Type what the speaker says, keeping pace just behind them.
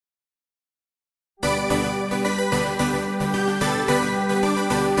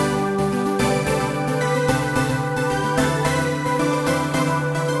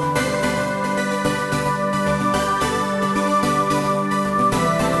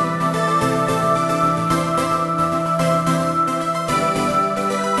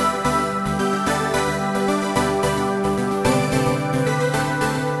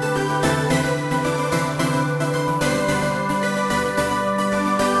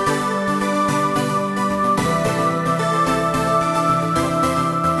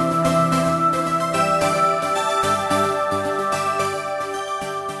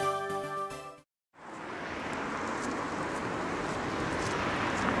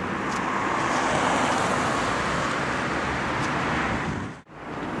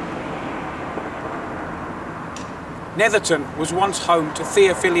Netherton was once home to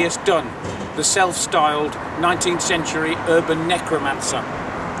Theophilus Dunn, the self-styled 19th century urban necromancer.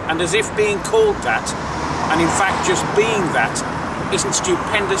 And as if being called that, and in fact just being that, isn't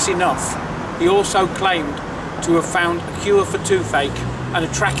stupendous enough, he also claimed to have found a cure for toothache and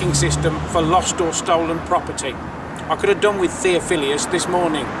a tracking system for lost or stolen property. I could have done with Theophilus this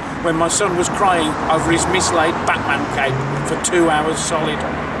morning when my son was crying over his mislaid Batman cape for 2 hours solid.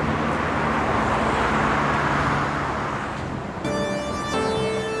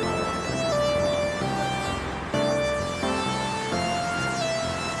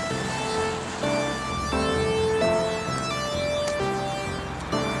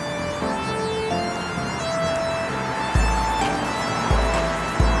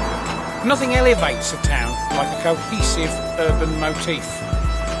 Nothing elevates a town like a cohesive urban motif.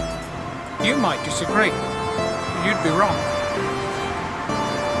 You might disagree, but you'd be wrong.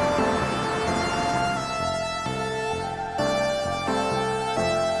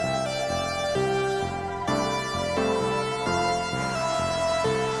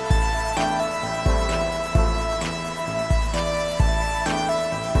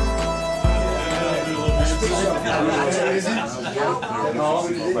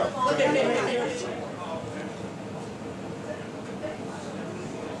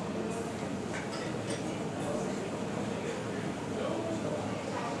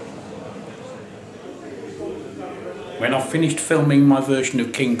 When I've finished filming my version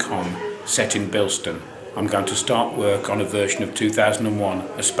of King Kong set in Bilston, I'm going to start work on a version of 2001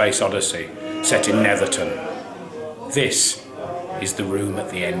 A Space Odyssey set in Netherton. This is the room at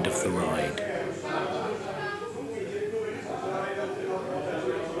the end of the ride.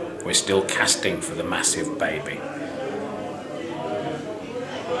 We're still casting for the massive baby.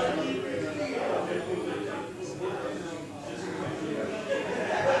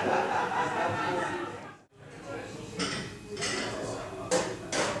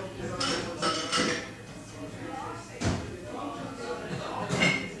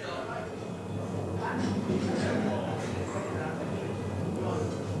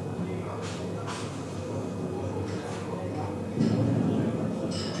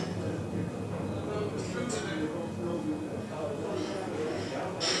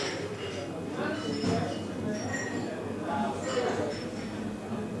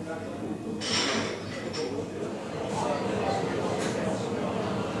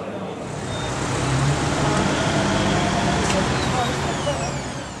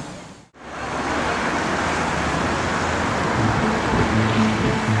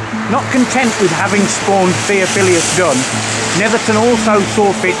 Not content with having spawned Theophilus Dunn, Netherton also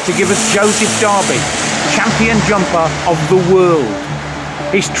saw fit to give us Joseph Darby, champion jumper of the world.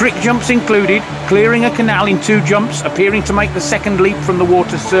 His trick jumps included clearing a canal in 2 jumps, appearing to make the second leap from the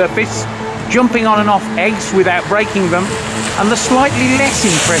water's surface, jumping on and off eggs without breaking them, and the slightly less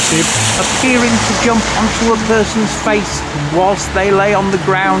impressive appearing to jump onto a person's face whilst they lay on the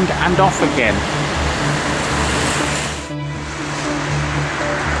ground and off again.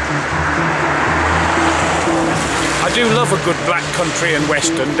 I do love a good black country and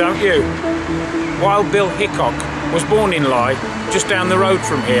western, don't you? Wild Bill Hickok was born in Lye, just down the road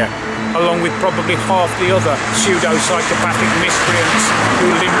from here, along with probably half the other pseudo-psychopathic miscreants who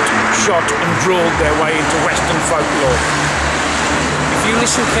limped, shot and drawled their way into western folklore. If you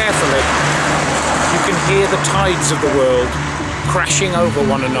listen carefully, you can hear the tides of the world crashing over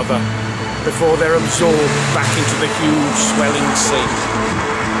one another before they're absorbed back into the huge swelling sea.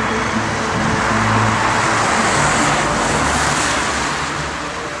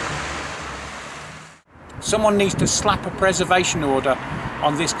 Someone needs to slap a preservation order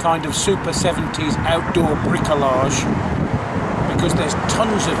on this kind of super 70s outdoor bricolage, because there's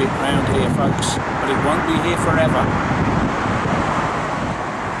tons of it around here, folks, but it won't be here forever.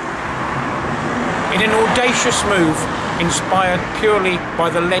 In an audacious move, inspired purely by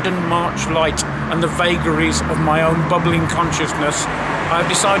the leaden March light and the vagaries of my own bubbling consciousness, I have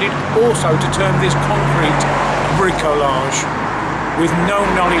decided also to term this concrete bricolage, with no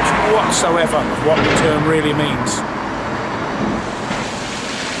knowledge whatsoever of what the term really means.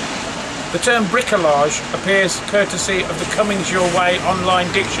 The term bricolage appears courtesy of the Cummings Your Way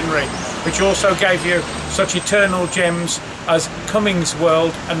online dictionary, which also gave you such eternal gems as Cummings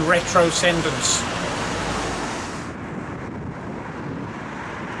World and retroscendence.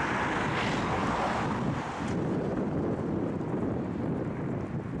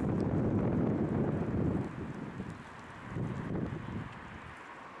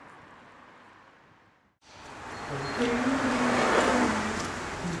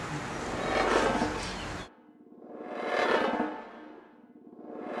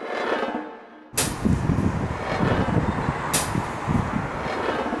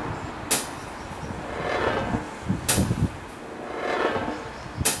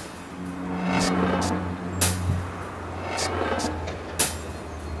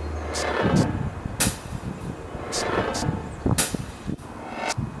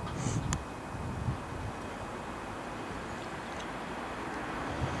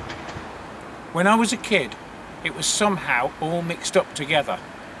 When I was a kid, it was somehow all mixed up together.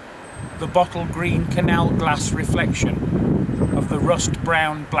 The bottle green canal glass reflection of the rust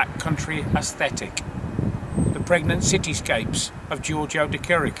brown black country aesthetic, the pregnant cityscapes of Giorgio de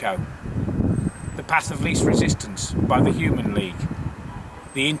Chirico, the path of least resistance by the Human League,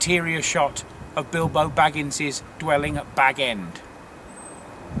 the interior shot of Bilbo Baggins's dwelling at Bag End,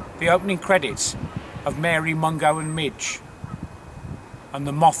 the opening credits of Mary Mungo and Midge, and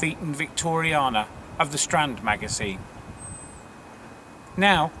the moth-eaten Victoriana of the Strand magazine.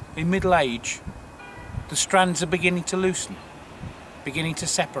 Now, in middle age, the strands are beginning to loosen, beginning to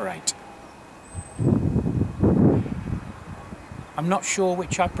separate. I'm not sure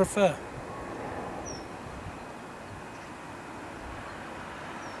which I prefer.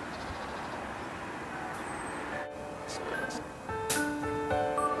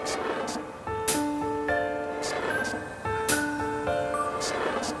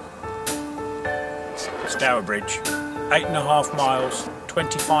 Stourbridge, 8.5 miles,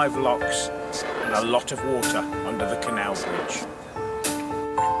 25 locks, and a lot of water under the canal bridge.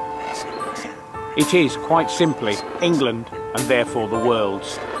 It is, quite simply, England, and therefore the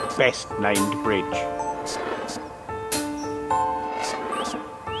world's best named bridge.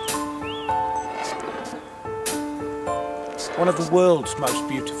 One of the world's most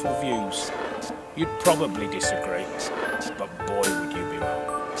beautiful views. You'd probably disagree, but boy would you be wrong.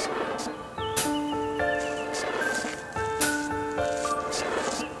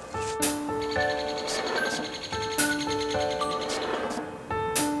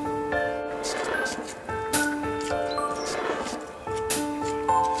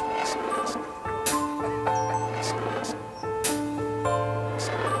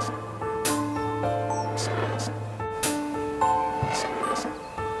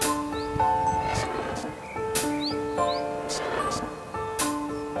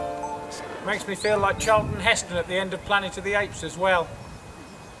 Makes me feel like Charlton Heston at the end of Planet of the Apes as well.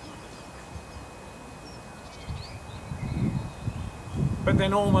 But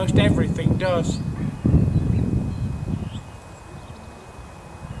then almost everything does.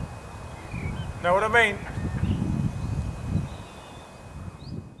 Know what I mean?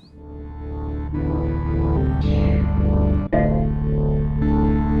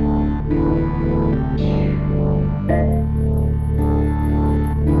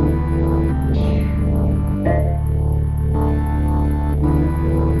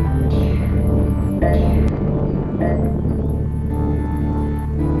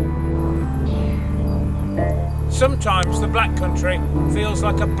 Sometimes the Black Country feels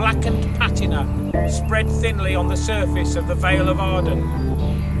like a blackened patina spread thinly on the surface of the Vale of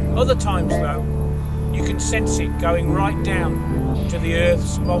Arden. Other times, though, you can sense it going right down to the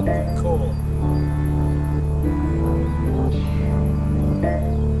Earth's molten core.